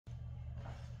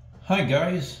Hi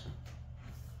guys,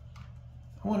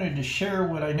 I wanted to share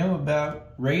what I know about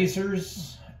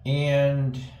razors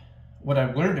and what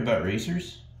I've learned about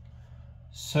razors.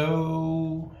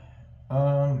 So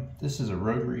this is a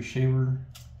rotary shaver.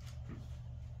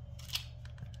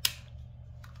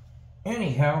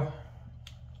 Anyhow,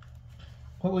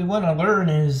 what we want to learn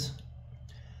is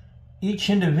each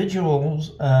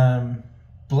individual's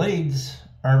blades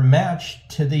are matched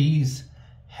to these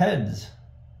heads.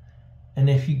 And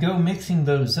if you go mixing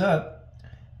those up,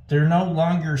 they're no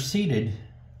longer seated.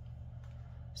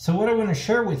 So what I want to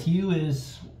share with you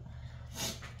is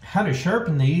how to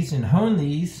sharpen these and hone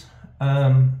these.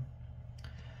 They're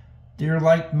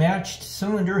like matched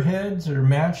cylinder heads or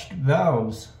matched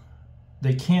valves.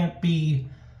 They can't be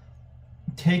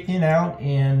taken out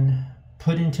and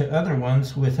put into other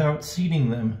ones without seating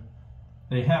them.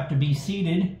 They have to be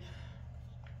seated.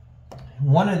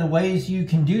 One of the ways you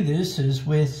can do this is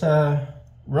with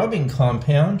rubbing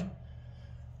compound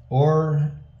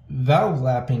or valve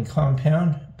lapping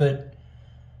compound, but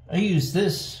I use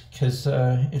this because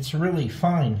it's really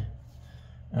fine.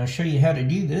 I'll show you how to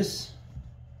do this.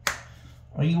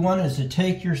 All you want is to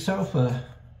take yourself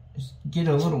get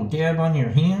a little dab on your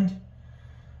hand,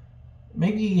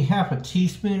 maybe half a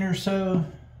teaspoon or so,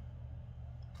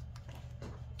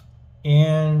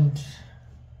 and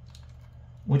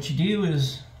what you do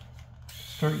is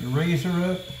start your razor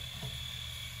up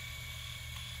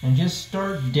and just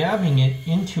start dabbing it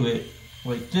into it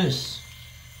like this.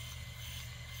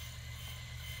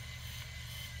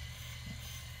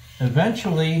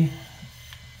 Eventually,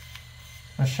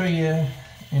 I'll show you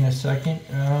in a second,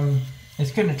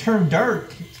 it's going to turn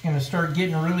dark. It's going to start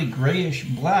getting really grayish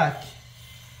black.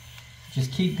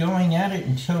 Just keep going at it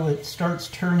until it starts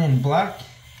turning black.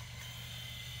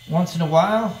 Once in a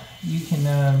while, you can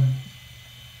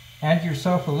add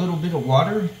yourself a little bit of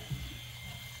water.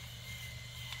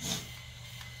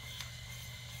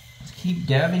 Just keep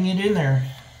dabbing it in there.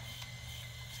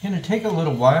 It's going to take a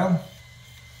little while,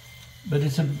 but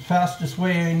it's the fastest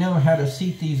way I know how to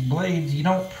seat these blades. You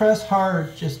don't press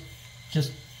hard, just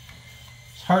as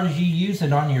hard as you use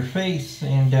it on your face,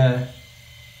 and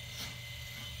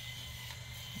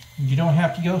you don't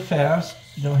have to go fast.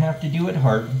 You don't have to do it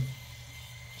hard.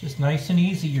 Just nice and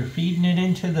easy. You're feeding it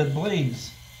into the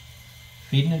blades.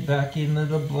 Feeding it back into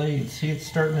the blades. See, it's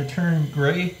starting to turn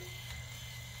gray.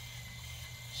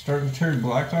 Starting to turn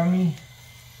black on me.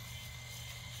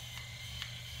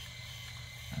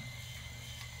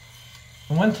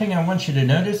 And one thing I want you to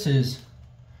notice is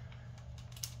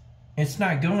it's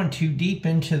not going too deep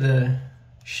into the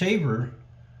shaver.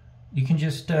 You can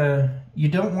just, you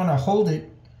don't want to hold it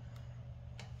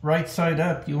right side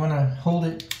up. You want to hold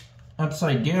it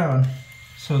upside down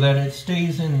so that it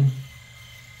stays in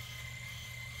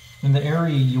the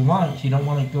area you want. You don't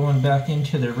want it going back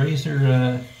into the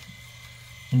razor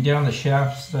and down the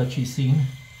shafts that you see.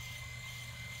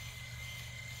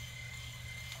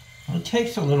 It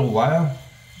takes a little while.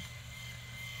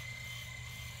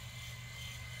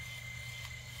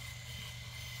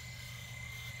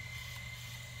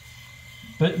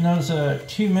 But in those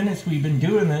 2 minutes we've been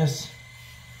doing this,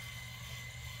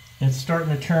 it's starting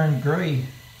to turn gray,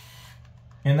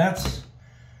 and that's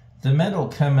the metal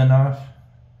coming off,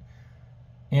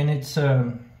 and it's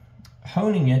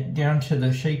honing it down to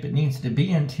the shape it needs to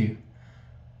be into.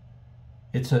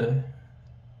 It's a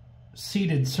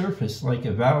seated surface like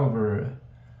a valve or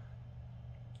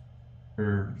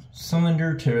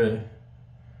cylinder to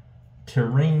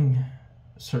ring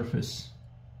surface.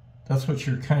 That's what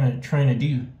you're kind of trying to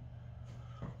do.